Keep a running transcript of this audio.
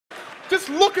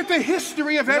Just look at the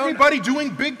history of everybody doing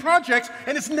big projects,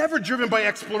 and it's never driven by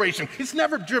exploration. It's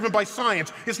never driven by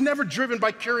science. It's never driven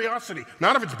by curiosity.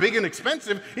 Not if it's big and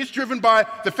expensive. It's driven by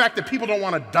the fact that people don't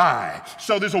want to die.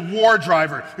 So there's a war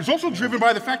driver. It's also driven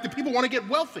by the fact that people want to get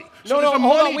wealthy. So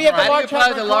hold on. We have the Large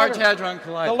Hadron Collider. The Large Hadron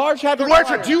Collider. The Large Hadron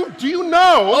Collider. Do you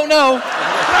know? Oh, no.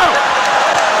 No.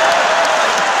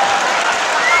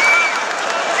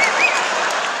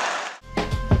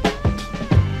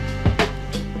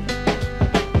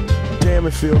 Damn,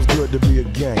 it feels good to be a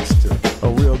gangster. A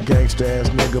real gangster-ass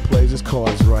nigga plays his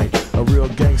cards right. A real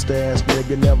gangster-ass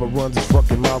nigga never runs his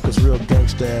fucking mouth, cause real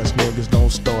gangster-ass niggas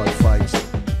don't start fights.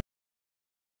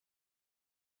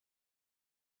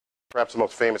 Perhaps the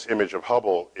most famous image of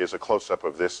Hubble is a close-up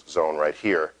of this zone right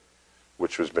here,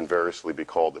 which has been variously be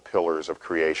called the pillars of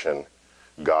creation,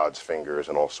 God's fingers,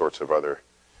 and all sorts of other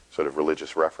sort of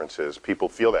religious references. People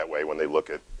feel that way when they look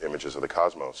at images of the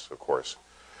cosmos, of course.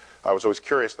 I was always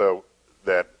curious, though,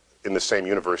 that in the same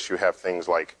universe you have things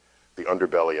like the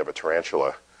underbelly of a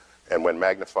tarantula, and when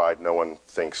magnified, no one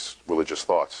thinks religious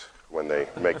thoughts when they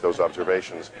make those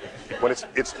observations, when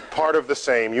it's part of the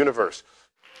same universe.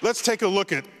 Let's take a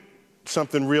look at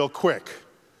something real quick.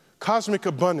 Cosmic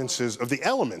abundances of the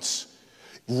elements,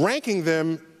 ranking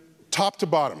them top to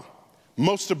bottom,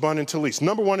 most abundant to least.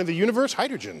 Number 1 in the universe,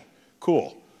 hydrogen.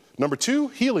 Cool. Number 2,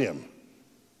 helium.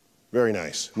 Very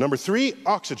nice. Number 3,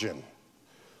 oxygen.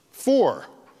 4,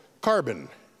 carbon.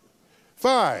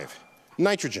 5,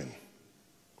 nitrogen.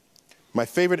 My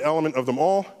favorite element of them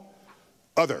all,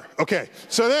 other. Okay,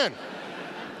 so then,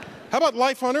 how about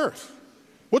life on Earth?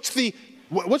 What's the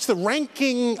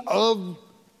ranking of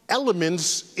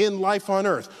elements in life on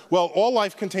Earth? Well, all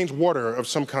life contains water of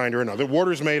some kind or another.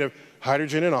 Water is made of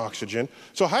hydrogen and oxygen,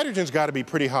 so hydrogen's got to be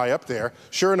pretty high up there.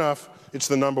 Sure enough, it's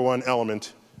the number 1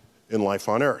 element in life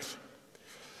on Earth.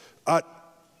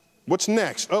 What's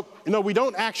next? Oh, no, we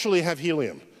don't actually have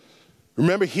helium.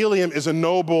 Remember, helium is a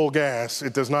noble gas.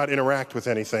 It does not interact with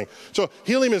anything. So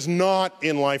helium is not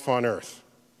in life on Earth.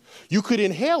 You could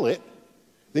inhale it,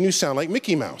 then you sound like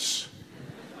Mickey Mouse.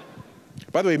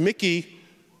 By the way, Mickey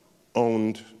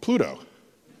owned Pluto,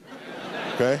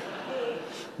 okay?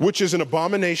 Which is an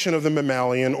abomination of the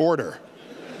mammalian order.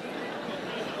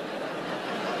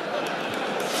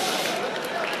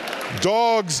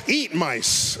 Dogs eat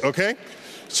mice, okay?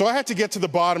 So I had to get to the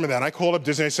bottom of that. I called up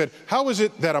Disney. I said, how is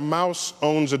it that a mouse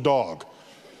owns a dog?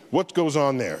 What goes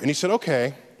on there? And he said,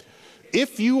 okay,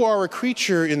 if you are a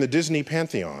creature in the Disney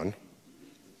pantheon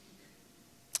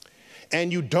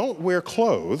and you don't wear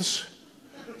clothes,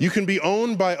 you can be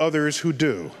owned by others who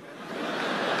do.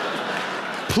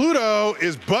 Pluto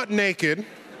is butt naked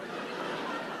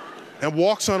and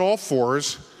walks on all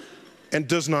fours and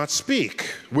does not speak,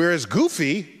 whereas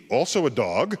Goofy, also a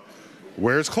dog,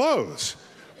 wears clothes,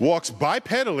 walks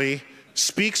bipedally,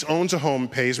 speaks, owns a home,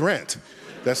 pays rent.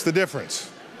 That's the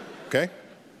difference, okay?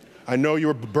 I know you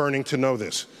were burning to know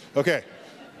this. Okay,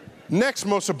 next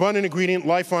most abundant ingredient,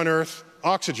 life on Earth,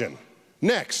 oxygen.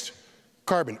 Next,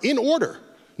 carbon, in order.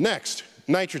 Next,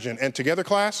 nitrogen, and together,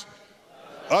 class?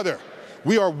 Other.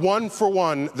 We are 1 for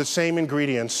 1 the same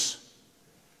ingredients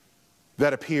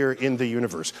that appear in the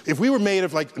universe. If we were made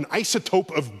of like an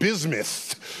isotope of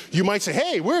bismuth, you might say,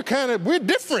 hey, we're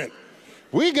different.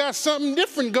 We got something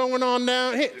different going on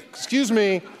down here. Excuse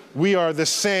me, we are the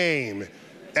same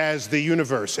as the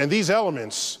universe. And these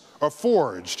elements are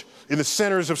forged in the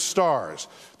centers of stars.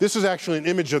 This is actually an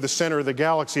image of the center of the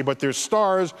galaxy, but there's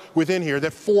stars within here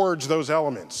that forge those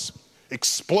elements,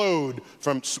 explode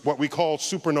from what we call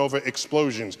supernova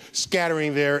explosions,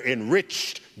 scattering their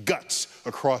enriched guts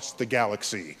across the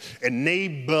galaxy,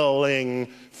 enabling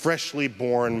freshly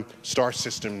born star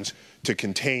systems to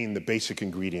contain the basic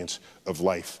ingredients of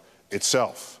life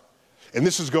itself. And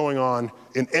this is going on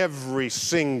in every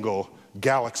single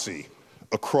galaxy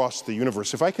across the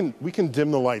universe. If we can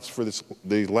dim the lights for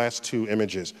the last 2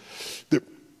 images.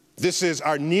 This is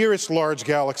our nearest large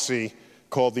galaxy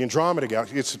called the Andromeda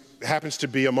Galaxy. It happens to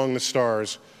be among the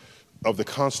stars of the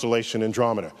constellation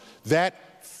Andromeda.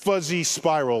 That fuzzy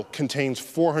spiral contains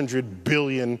 400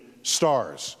 billion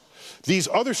stars. These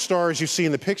other stars you see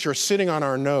in the picture are sitting on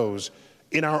our nose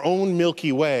in our own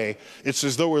Milky Way. It's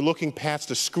as though we're looking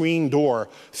past a screen door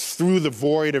through the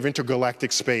void of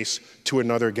intergalactic space to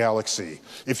another galaxy.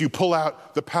 If you pull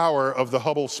out the power of the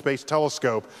Hubble Space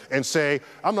Telescope and say,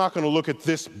 I'm not going to look at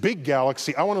this big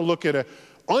galaxy, I want to look at an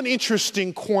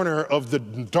uninteresting corner of the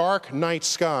dark night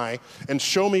sky and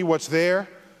show me what's there,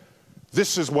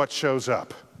 this is what shows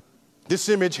up. This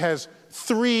image has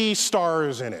 3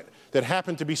 stars in it that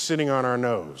happen to be sitting on our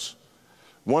nose.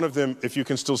 One of them, if you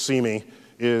can still see me,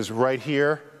 is right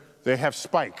here. They have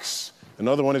spikes.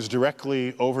 Another one is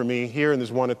directly over me here, and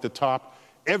there's one at the top.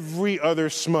 Every other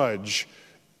smudge,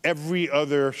 every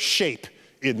other shape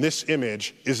in this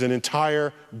image is an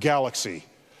entire galaxy,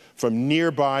 from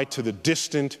nearby to the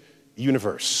distant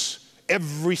universe.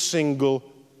 Every single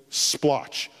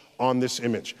splotch on this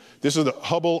image. This is the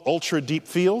Hubble Ultra Deep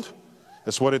Field.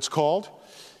 That's what it's called.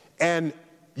 And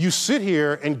you sit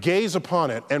here and gaze upon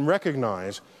it and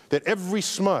recognize that every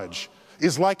smudge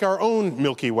is like our own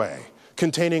Milky Way,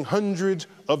 containing hundreds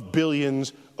of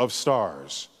billions of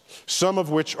stars, some of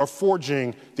which are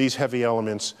forging these heavy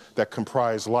elements that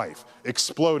comprise life,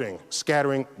 exploding,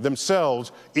 scattering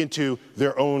themselves into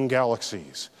their own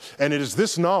galaxies. And it is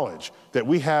this knowledge that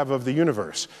we have of the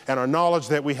universe, and our knowledge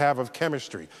that we have of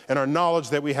chemistry, and our knowledge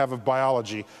that we have of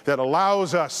biology, that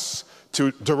allows us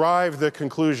to derive the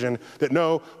conclusion that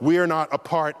no, we are not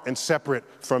apart and separate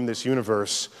from this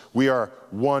universe. We are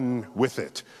one with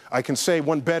it. I can say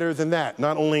one better than that.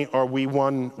 Not only are we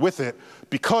one with it,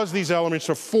 because these elements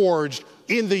are forged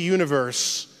in the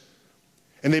universe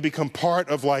and they become part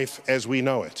of life as we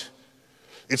know it.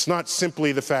 It's not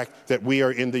simply the fact that we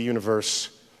are in the universe,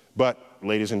 but,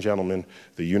 ladies and gentlemen,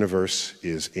 the universe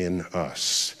is in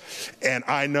us. And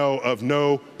I know of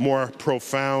no more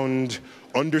profound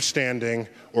understanding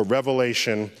or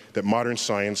revelation that modern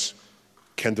science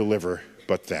can deliver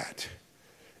but that.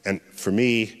 And for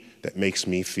me, that makes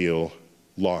me feel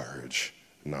large,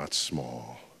 not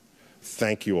small.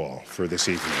 Thank you all for this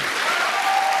evening.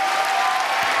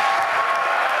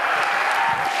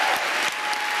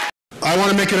 I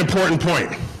want to make an important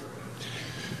point.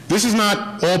 This is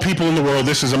not all people in the world,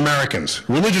 this is Americans,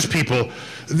 religious people.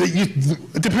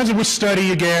 It depends on which study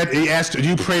you get. You ask, do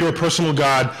you pray to a personal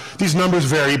God? These numbers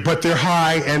vary, but they're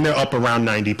high and they're up around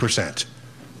 90%,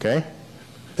 okay?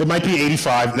 It might be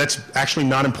 85, that's actually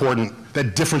not important.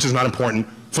 That difference is not important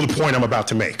for the point I'm about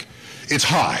to make. It's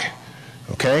high,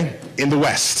 okay? In the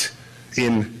West,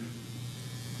 in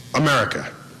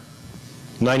America,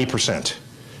 90%.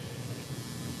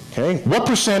 Okay? What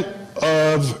percentage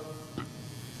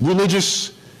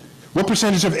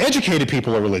of educated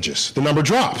people are religious? The number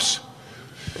drops.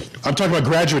 I'm talking about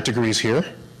graduate degrees here.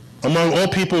 Among all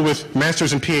people with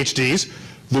masters and PhDs,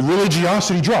 the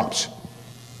religiosity drops.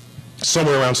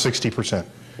 Somewhere around 60%,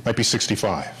 might be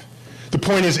 65. The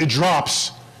point is, it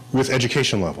drops with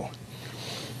education level.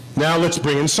 Now let's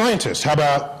bring in scientists. How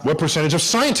about what percentage of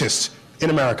scientists in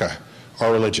America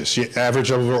are religious? You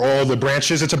average over all the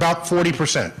branches, it's about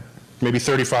 40%, maybe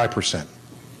 35%.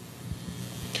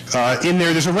 In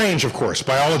there's a range, of course.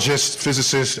 Biologists,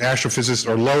 physicists, astrophysicists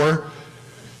are lower.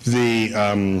 The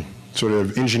sort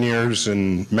of engineers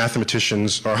and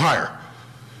mathematicians are higher.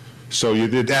 So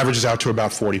it averages out to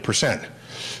about 40%.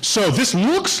 So this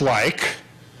looks like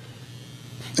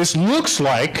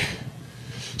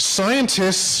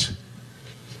scientists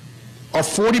are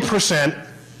 40%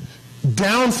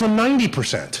 down from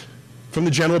 90% from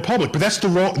the general public. But that's the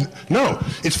wrong, no,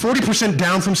 it's 40%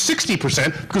 down from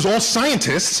 60% because all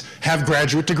scientists have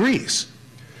graduate degrees.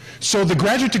 So the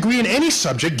graduate degree in any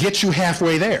subject gets you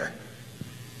halfway there.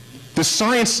 The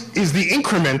science is the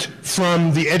increment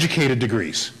from the educated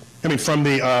degrees. I mean, from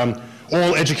the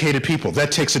all educated people.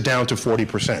 That takes it down to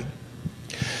 40%.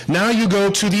 Now you go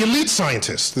to the elite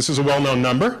scientists. This is a well-known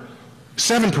number.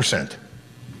 7%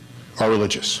 are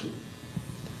religious,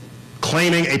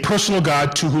 claiming a personal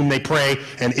God to whom they pray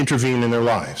and intervene in their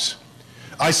lives.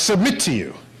 I submit to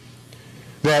you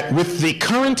that with the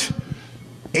current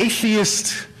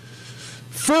atheist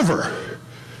fervor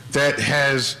that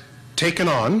has taken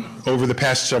on over the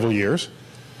past several years,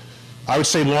 I would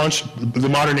say launched, the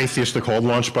modern atheists they're called,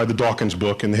 launched by the Dawkins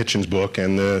book and the Hitchens book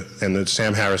and the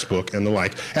Sam Harris book and the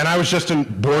like. And I was just in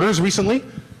Borders recently,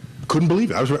 couldn't believe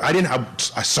it. Sorry I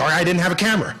didn't have a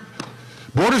camera.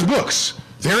 Borders books,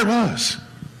 there it was.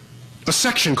 A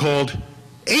section called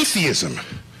Atheism.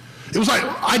 It was like,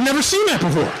 I'd never seen that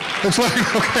before. It's like,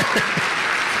 okay.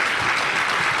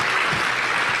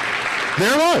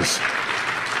 There it was.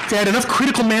 They had enough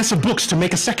critical mass of books to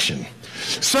make a section.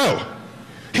 So,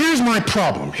 here's my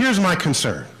problem, here's my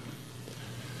concern.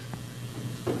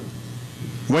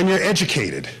 When you're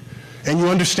educated, and you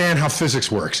understand how physics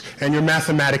works, and you're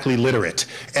mathematically literate,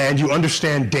 and you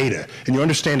understand data, and you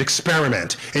understand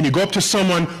experiment, and you go up to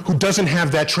someone who doesn't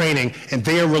have that training, and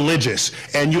they are religious,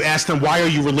 and you ask them, why are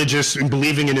you religious and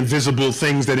believing in invisible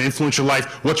things that influence your life?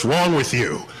 What's wrong with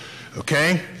you?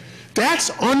 Okay? That's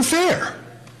unfair.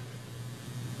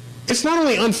 It's not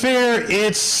only unfair,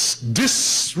 it's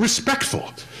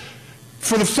disrespectful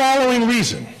for the following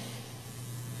reason.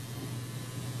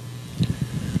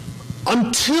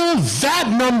 Until that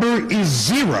number is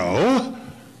 0,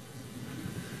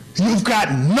 you've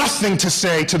got nothing to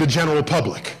say to the general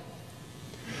public.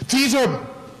 These are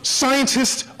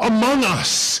scientists among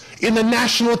us in the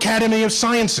National Academy of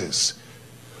Sciences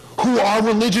who are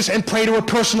religious and pray to a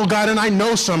personal God, and I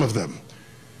know some of them.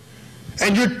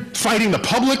 And you're fighting the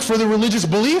public for the religious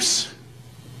beliefs?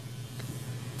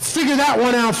 Figure that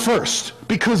one out first,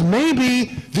 because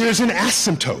maybe there's an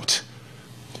asymptote.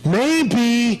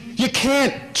 Maybe you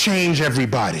can't change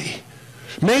everybody.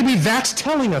 Maybe that's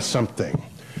telling us something.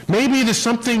 Maybe there's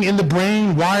something in the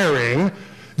brain wiring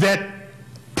that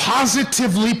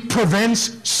positively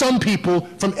prevents some people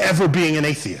from ever being an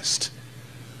atheist.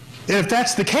 And if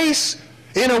that's the case,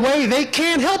 in a way, they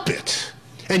can't help it.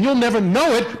 And you'll never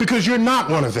know it because you're not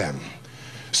one of them.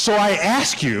 So I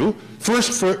ask you,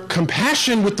 first, for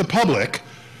compassion with the public,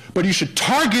 but you should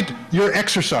target your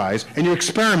exercise and your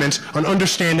experiments on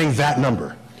understanding that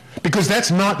number. Because that's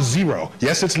not zero.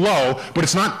 Yes, it's low, but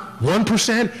it's not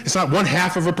 1%, it's not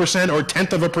 0.5% or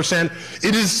 0.1%,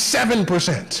 it is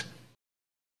 7%.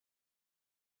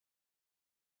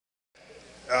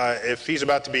 If he's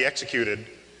about to be executed...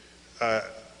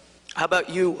 How about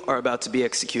you are about to be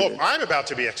executed? Oh, I'm about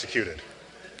to be executed.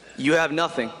 You have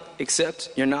nothing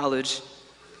except your knowledge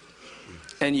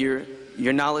and your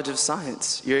knowledge of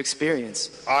science, your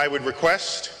experience. I would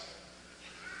request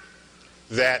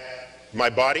that my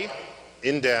body,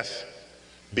 in death,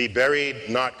 be buried,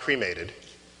 not cremated,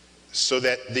 so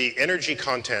that the energy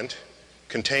content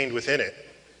contained within it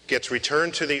gets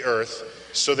returned to the earth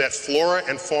so that flora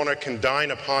and fauna can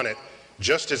dine upon it,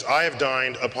 just as I have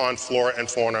dined upon flora and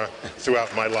fauna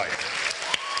throughout my life.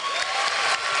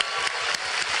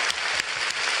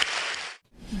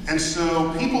 And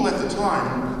so people at the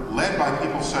time, led by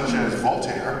people such as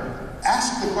Voltaire,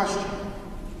 asked the question,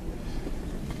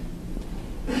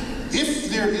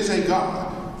 if there is a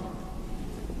God,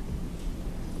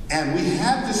 and we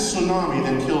had this tsunami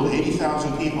that killed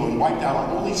 80,000 people and wiped out a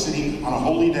holy city on a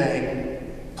holy day,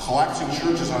 collapsing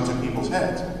churches onto people's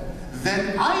heads,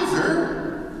 then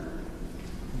either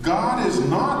God is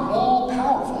not all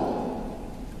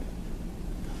powerful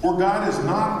or God is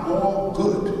not all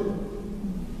good.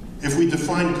 If we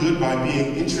define good by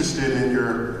being interested in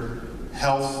your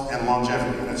health and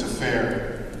longevity, that's a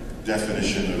fair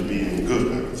definition of being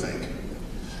good, I would think.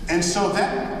 And so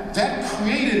that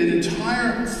created an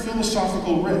entire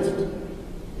philosophical rift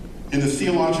in the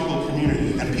theological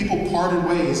community, and people parted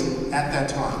ways at that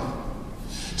time.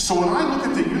 So when I look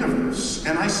at the universe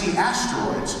and I see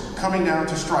asteroids coming down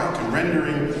to strike and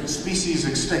rendering species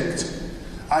extinct,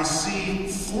 I see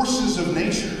forces of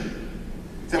nature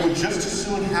that would just as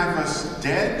soon have us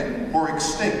dead or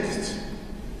extinct.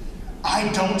 I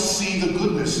don't see the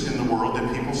goodness in the world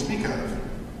that people speak of.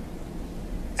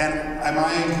 And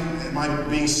am I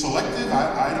being selective?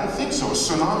 I don't think so. A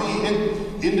tsunami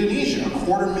hit Indonesia,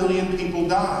 250,000 people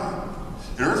died.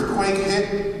 An earthquake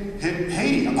hit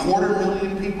Haiti,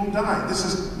 250,000 people died. This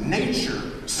is nature.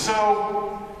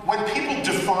 So when people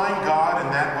define God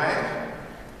in that way,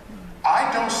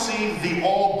 I don't see the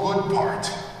all good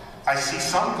part. I see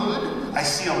some good, I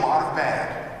see a lot of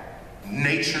bad.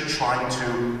 Nature trying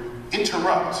to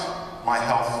interrupt my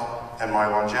health and my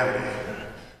longevity.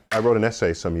 I wrote an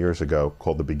essay some years ago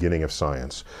called The Beginning of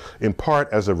Science, in part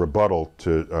as a rebuttal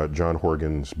to John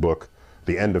Horgan's book,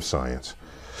 The End of Science.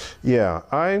 Yeah,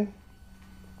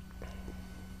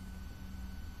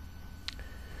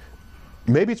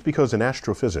 maybe it's because in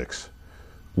astrophysics,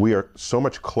 we are so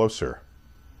much closer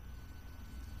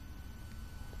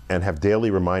and have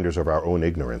daily reminders of our own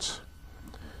ignorance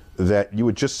that you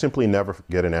would just simply never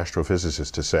get an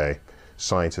astrophysicist to say,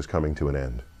 science is coming to an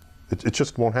end. It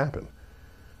just won't happen.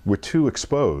 We're too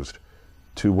exposed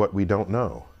to what we don't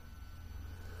know.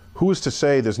 Who is to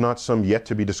say there's not some yet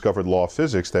to be discovered law of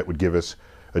physics that would give us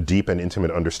a deep and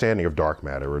intimate understanding of dark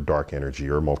matter or dark energy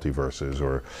or multiverses,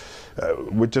 or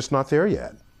we're just not there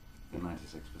yet. The 96%.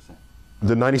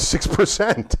 The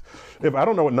 96%. If I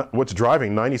don't know what's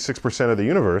driving 96% of the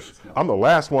universe, I'm the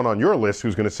last one on your list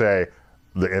who's going to say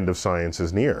the end of science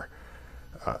is near.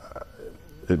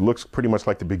 It looks pretty much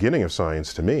like the beginning of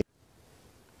science to me.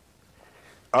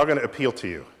 I'm going to appeal to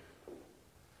you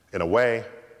in a way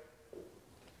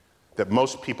that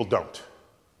most people don't.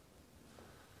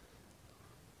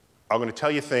 I'm going to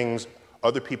tell you things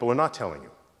other people are not telling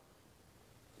you.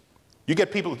 You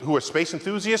get people who are space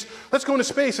enthusiasts, let's go into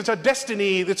space, it's our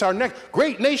destiny, it's our next,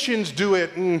 great nations do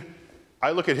it. And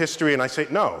I look at history and I say,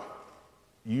 no,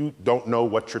 you don't know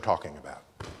what you're talking about.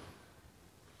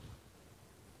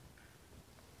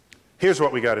 Here's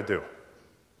what we got to do.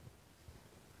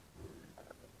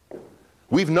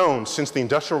 We've known since the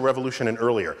Industrial Revolution and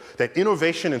earlier that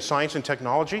innovation in science and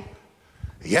technology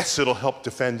Yes, it'll help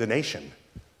defend a nation.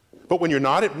 But when you're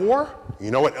not at war,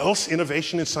 you know what else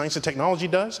innovation in science and technology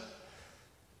does?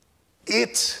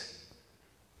 It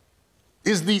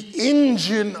is the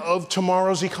engine of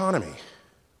tomorrow's economy.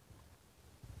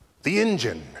 The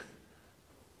engine.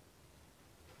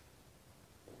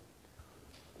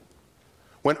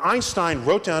 When Einstein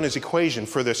wrote down his equation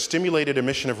for the stimulated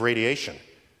emission of radiation,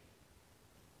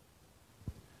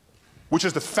 which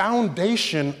is the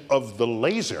foundation of the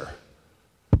laser,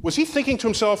 was he thinking to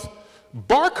himself,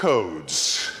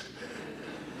 barcodes?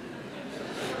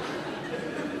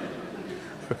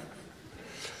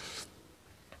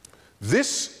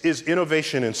 This is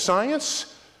innovation in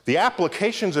science, the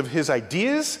applications of his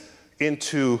ideas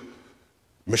into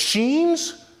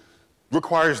machines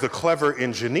requires the clever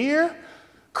engineer,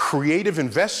 creative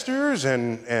investors,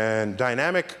 and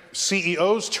dynamic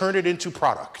CEOs turn it into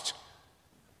product.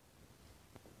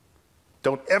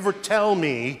 Don't ever tell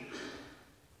me,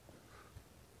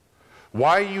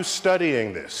 why are you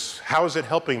studying this? How is it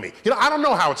helping me? You know, I don't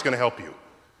know how it's going to help you.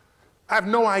 I have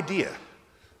no idea.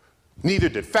 Neither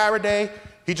did Faraday.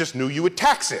 He just knew you would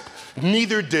tax it.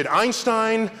 Neither did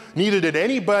Einstein. Neither did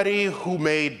anybody who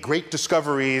made great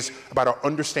discoveries about our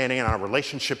understanding and our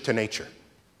relationship to nature.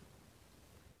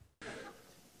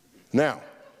 Now,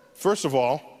 first of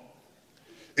all,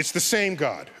 it's the same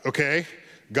God, okay?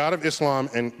 God of Islam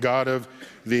and God of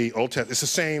the Old Testament. It's the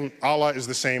same. Allah is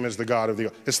the same as the God of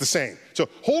the. It's the same. So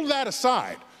hold that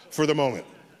aside for the moment.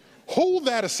 Hold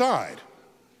that aside.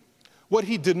 What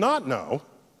he did not know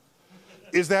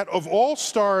is that of all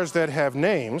stars that have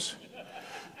names,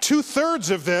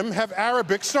 2/3 of them have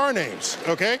Arabic star names,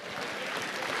 okay?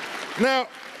 Now,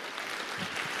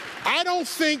 I don't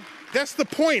think that's the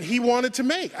point he wanted to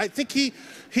make. I think he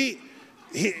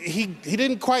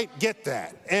didn't quite get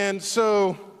that. And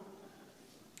so,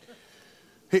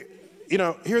 you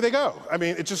know, here they go. I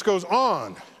mean, it just goes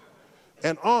on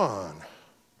and on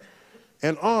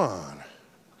and on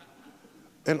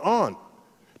and on.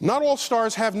 Not all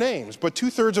stars have names, but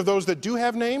 2/3 of those that do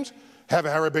have names have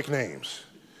Arabic names.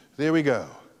 There we go.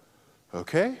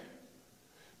 Okay?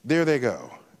 There they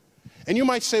go. And you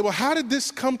might say, well, how did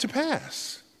this come to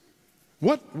pass?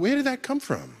 Where did that come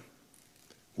from?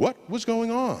 What was going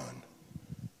on?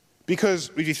 Because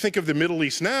if you think of the Middle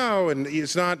East now, and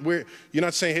it's not where, you're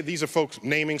not saying, hey, these are folks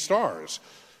naming stars.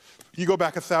 You go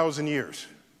back 1,000 years,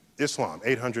 Islam,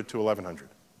 800 to 1100.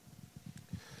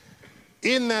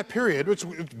 In that period, which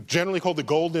is generally called the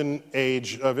golden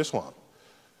age of Islam,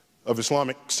 of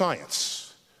Islamic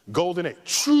science, golden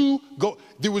age,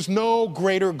 there was no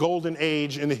greater golden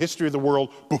age in the history of the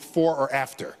world before or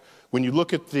after. When you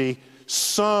look at the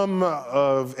sum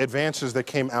of advances that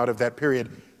came out of that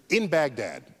period in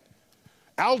Baghdad,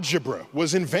 algebra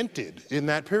was invented in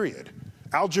that period.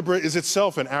 Algebra is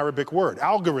itself an Arabic word.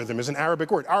 Algorithm is an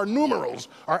Arabic word. Our numerals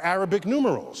are Arabic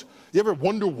numerals. You ever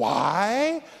wonder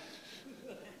why?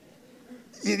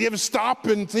 You ever stop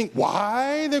and think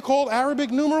why they're called Arabic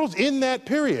numerals? In that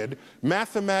period,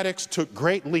 mathematics took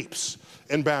great leaps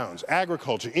and bounds.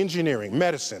 Agriculture, engineering,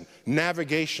 medicine,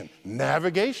 navigation.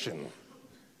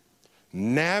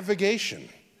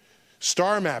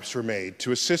 Star maps were made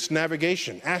to assist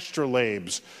navigation.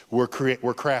 Astrolabes were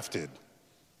crafted.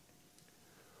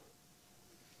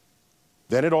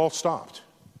 Then it all stopped.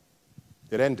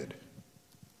 It ended.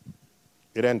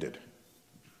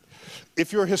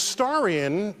 If you're a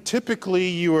historian, typically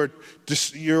you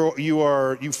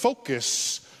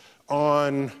focus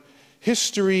on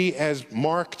history as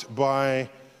marked by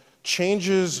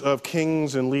changes of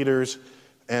kings and leaders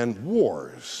and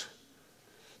wars.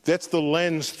 That's the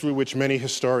lens through which many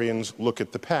historians look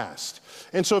at the past.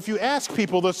 And so if you ask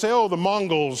people, they'll say, oh, the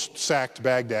Mongols sacked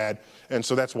Baghdad, and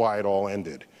so that's why it all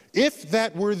ended. If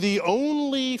that were the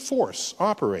only force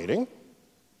operating,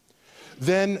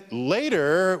 then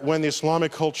later, when the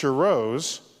Islamic culture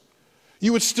rose,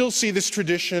 you would still see this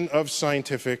tradition of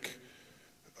scientific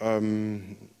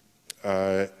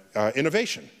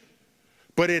innovation.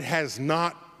 But it has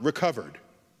not recovered.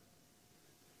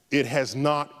 It has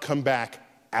not come back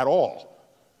at all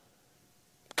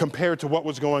compared to what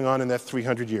was going on in that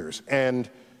 300 years. And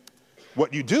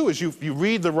what you do is you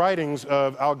read the writings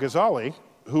of Al-Ghazali,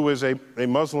 who is a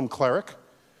Muslim cleric,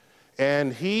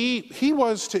 and he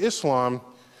was to Islam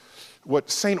what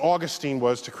St. Augustine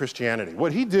was to Christianity.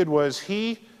 What he did was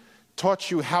he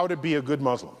taught you how to be a good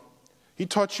Muslim. He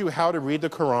taught you how to read the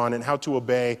Quran and how to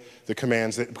obey the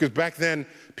commands, because back then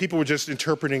people were just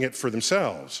interpreting it for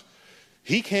themselves.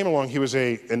 He came along, he was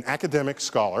an academic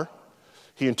scholar.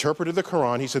 He interpreted the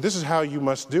Quran. He said, this is how you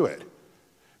must do it.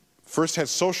 First had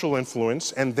social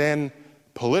influence and then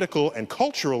political and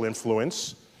cultural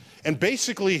influence. And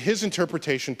basically, his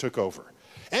interpretation took over.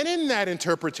 And in that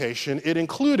interpretation, it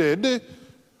included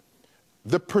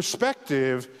the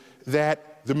perspective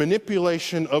that the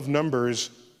manipulation of numbers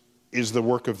is the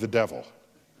work of the devil.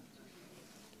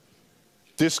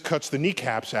 This cuts the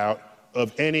kneecaps out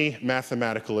of any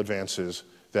mathematical advances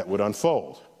that would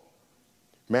unfold.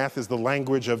 Math is the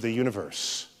language of the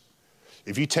universe.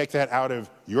 If you take that out of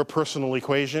your personal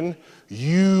equation,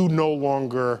 you no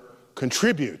longer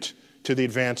contribute to the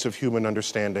advance of human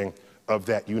understanding of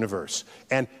that universe.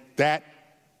 And that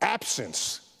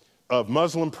absence of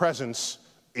Muslim presence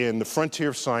in the frontier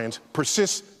of science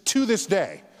persists to this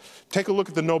day. Take a look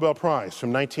at the Nobel Prize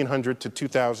from 1900 to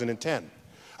 2010.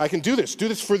 I can do this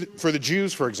for the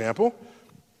Jews, for example.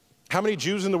 How many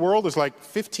Jews in the world? There's like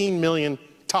 15 million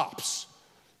tops.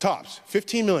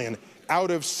 15 million out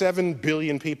of 7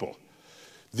 billion people.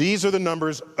 These are the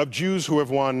numbers of Jews who have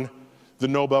won the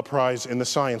Nobel Prize in the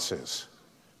sciences.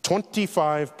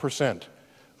 25%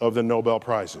 of the Nobel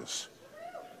Prizes.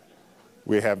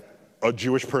 We have a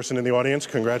Jewish person in the audience.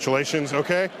 Congratulations.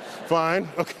 Okay, fine.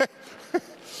 Okay.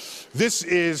 This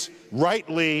is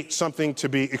rightly something to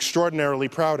be extraordinarily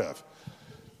proud of.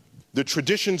 The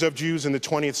traditions of Jews in the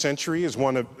 20th century is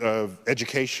one of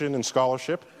education and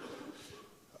scholarship.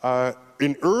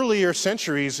 In earlier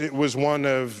centuries, it was one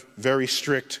of very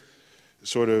strict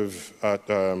sort of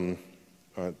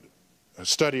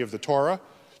study of the Torah,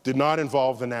 did not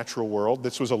involve the natural world.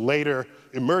 This was a later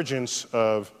emergence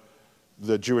of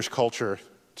the Jewish culture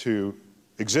to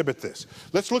exhibit this.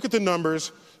 Let's look at the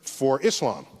numbers for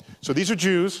Islam. So these are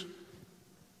Jews.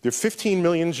 There are 15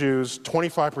 million Jews,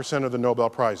 25% of the Nobel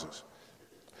Prizes.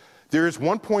 There is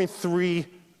 1.3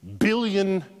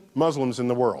 billion Muslims in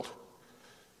the world.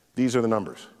 These are the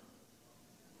numbers.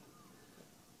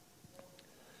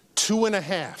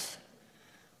 2.5.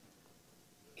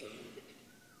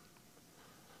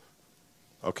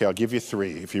 Okay, I'll give you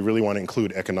 3 if you really want to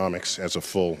include economics as a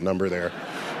full number there,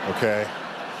 okay?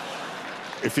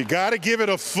 If you got to give it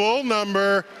a full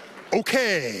number,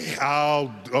 okay,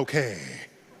 okay.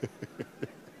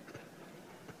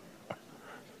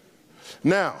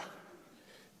 Now,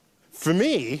 for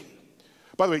me,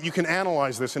 by the way, you can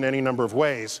analyze this in any number of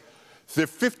ways. There are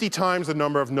 50 times the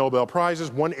number of Nobel Prizes,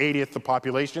 1/80th the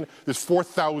population. There's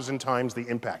 4,000 times the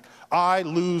impact. I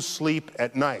lose sleep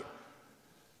at night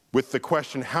with the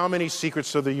question, how many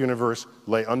secrets of the universe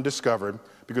lay undiscovered,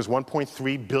 because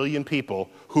 1.3 billion people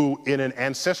who in an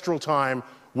ancestral time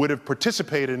would have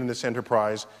participated in this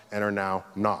enterprise and are now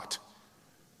not.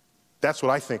 That's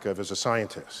what I think of as a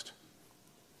scientist.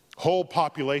 Whole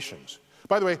populations.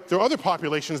 By the way, there are other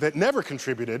populations that never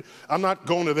contributed. I'm not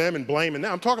going to them and blaming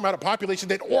them. I'm talking about a population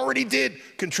that already did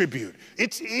contribute.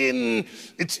 It's in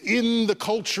the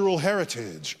cultural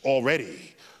heritage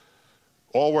already.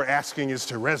 All we're asking is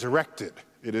to resurrect it.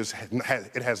 It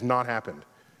has not happened.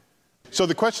 So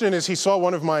the question is, he saw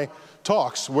one of my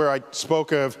talks where I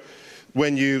spoke of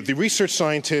when the research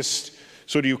scientist,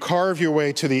 so do you carve your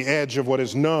way to the edge of what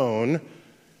is known,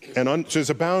 and so there's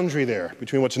a boundary there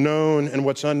between what's known and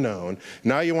what's unknown.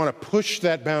 Now you want to push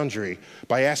that boundary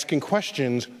by asking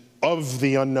questions of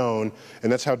the unknown, and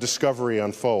that's how discovery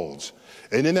unfolds.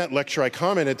 And in that lecture I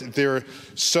commented that there are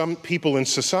some people in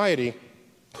society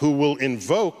who will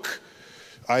invoke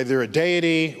either a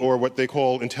deity or what they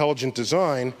call intelligent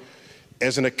design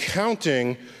as an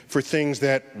accounting for things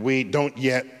that we don't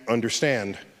yet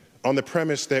understand, on the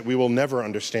premise that we will never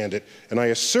understand it. And I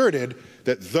asserted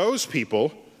that those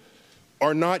people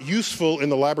are not useful in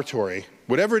the laboratory.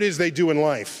 Whatever it is they do in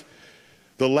life,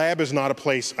 the lab is not a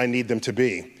place I need them to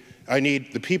be. I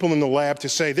need the people in the lab to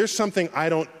say, there's something I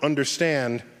don't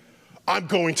understand, I'm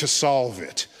going to solve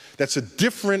it. That's a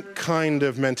different kind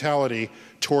of mentality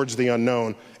towards the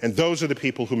unknown, and those are the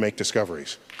people who make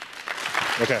discoveries.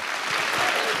 Okay.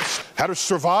 How to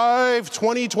survive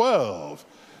 2012.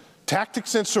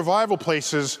 Tactics and survival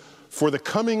places for the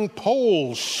coming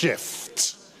pole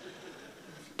shift.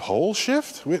 Pole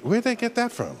shift? Where'd they get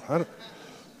that from?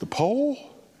 The pole?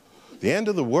 The end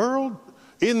of the world?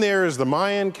 In there is the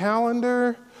Mayan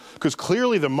calendar, because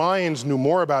clearly the Mayans knew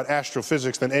more about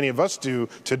astrophysics than any of us do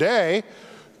today.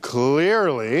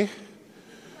 Clearly.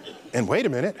 And wait a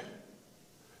minute.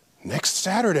 Next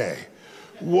Saturday.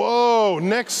 Whoa,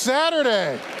 next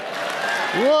Saturday.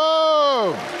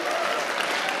 Whoa.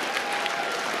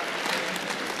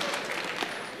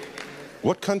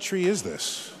 What country is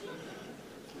this?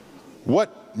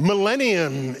 What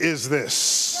millennium is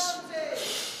this?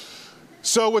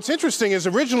 So what's interesting is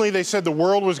originally they said the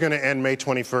world was going to end May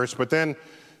 21st, but then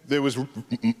it was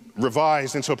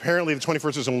revised, and so apparently the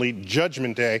 21st is only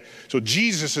Judgment Day. So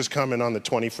Jesus is coming on the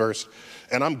 21st,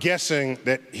 and I'm guessing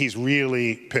that he's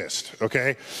really pissed,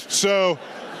 okay? So,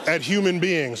 at human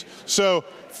beings. So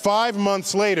 5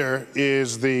 months later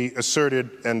is the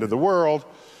asserted end of the world,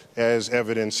 as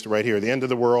evidenced right here, the end of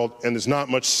the world, and there's not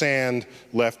much sand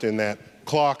left in that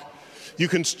clock. You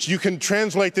can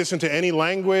translate this into any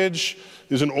language.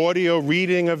 There's an audio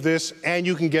reading of this, and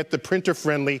you can get the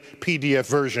printer-friendly PDF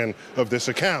version of this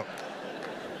account.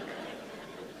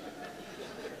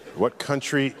 What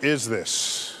country is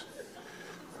this?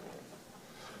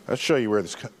 I'll show you where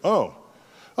this.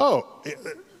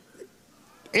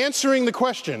 Answering the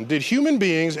question, did human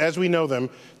beings, as we know them,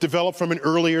 develop from an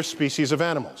earlier species of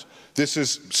animals? This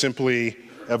is simply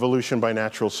evolution by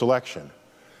natural selection.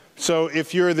 So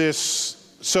if you're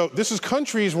this, so this is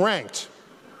countries ranked,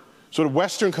 sort of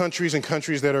Western countries and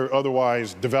countries that are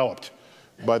otherwise developed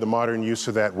by the modern use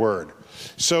of that word.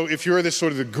 So if you're this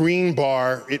sort of the green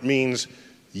bar, it means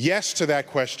yes to that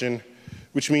question,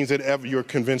 which means that you're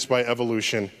convinced by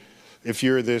evolution. If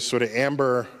you're this sort of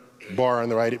amber bar on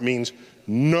the right, it means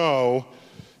no.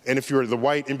 And if you're the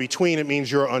white in between, it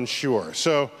means you're unsure.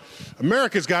 So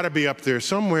America's got to be up there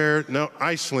somewhere. No,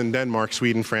 Iceland, Denmark,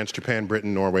 Sweden, France, Japan,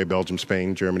 Britain, Norway, Belgium,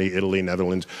 Spain, Germany, Italy,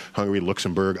 Netherlands, Hungary,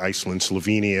 Luxembourg, Iceland,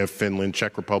 Slovenia, Finland,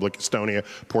 Czech Republic, Estonia,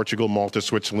 Portugal, Malta,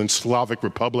 Switzerland, Slavic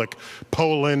Republic,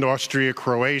 Poland, Austria,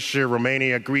 Croatia,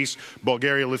 Romania, Greece,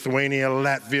 Bulgaria, Lithuania,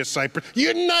 Latvia, Cyprus,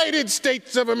 United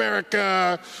States of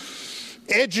America,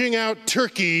 edging out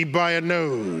Turkey by a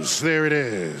nose. There it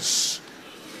is.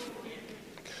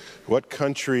 What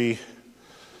country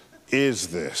is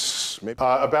this?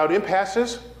 About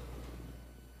impasses?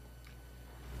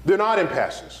 They're not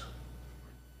impasses.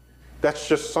 That's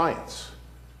just science.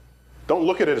 Don't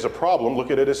look at it as a problem,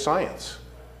 look at it as science.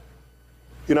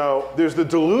 You know, there's the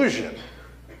delusion,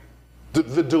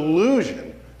 the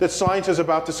delusion that science is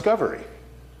about discovery.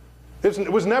 It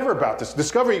was never about this.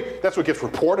 Discovery, that's what gets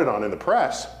reported on in the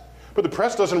press. But the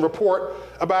press doesn't report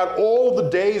about all the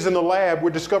days in the lab where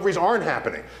discoveries aren't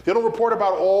happening. They don't report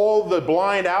about all the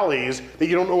blind alleys that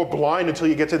you don't know are blind until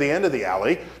you get to the end of the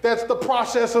alley. That's the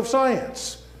process of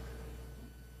science.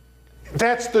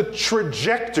 That's the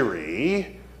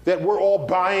trajectory that we're all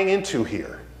buying into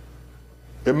here.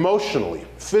 Emotionally,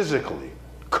 physically,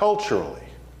 culturally.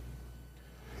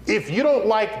 If you don't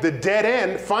like the dead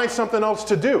end, find something else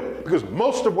to do, because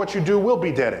most of what you do will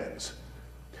be dead ends.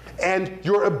 And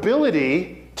your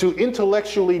ability to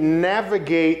intellectually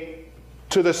navigate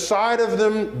to the side of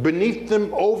them, beneath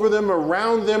them, over them,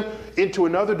 around them, into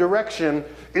another direction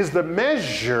is the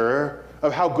measure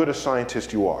of how good a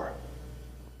scientist you are.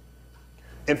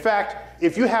 In fact,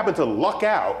 if you happen to luck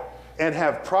out and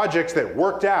have projects that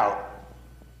worked out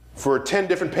for 10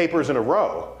 different papers in a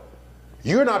row,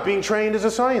 you're not being trained as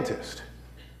a scientist.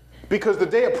 Because the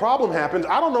day a problem happens,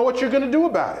 I don't know what you're going to do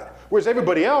about it. Whereas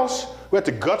everybody else who had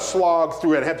to gut slog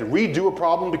through it and had to redo a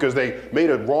problem because they made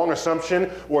a wrong assumption,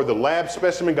 or the lab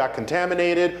specimen got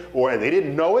contaminated, and they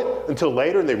didn't know it until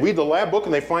later, and they read the lab book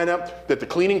and they find out that the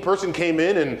cleaning person came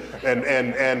in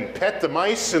and pet the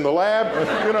mice in the lab,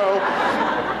 you know.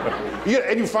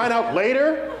 And you find out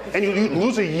later, and you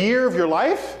lose a year of your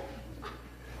life.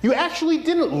 You actually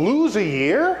didn't lose a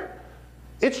year.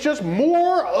 It's just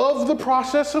more of the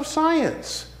process of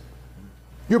science.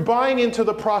 You're buying into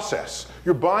the process.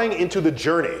 You're buying into the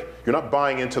journey. You're not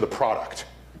buying into the product.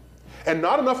 And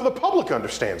not enough of the public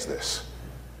understands this.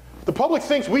 The public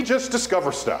thinks we just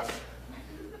discover stuff.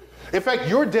 In fact,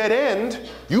 your dead end,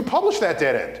 you publish that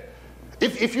dead end.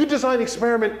 If you design an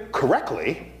experiment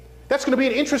correctly, that's going to be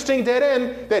an interesting dead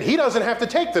end that he doesn't have to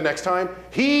take the next time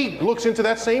he looks into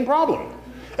that same problem.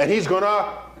 And he's going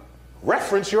to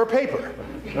reference your paper.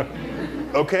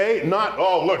 Okay, not,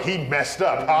 oh, look, he messed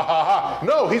up, ha ha ha.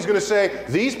 No, he's going to say,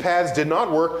 these paths did not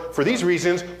work for these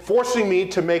reasons, forcing me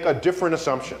to make a different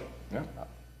assumption.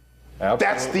 Yeah.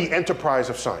 That's the enterprise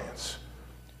of science.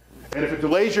 And if it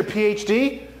delays your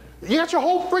PhD, you got your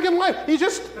whole friggin' life.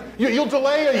 You'll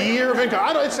delay a year of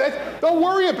income. Don't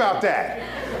worry about that.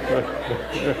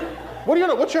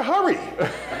 What's your hurry?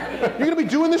 You're going to be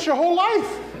doing this your whole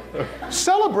life.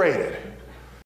 Celebrate it.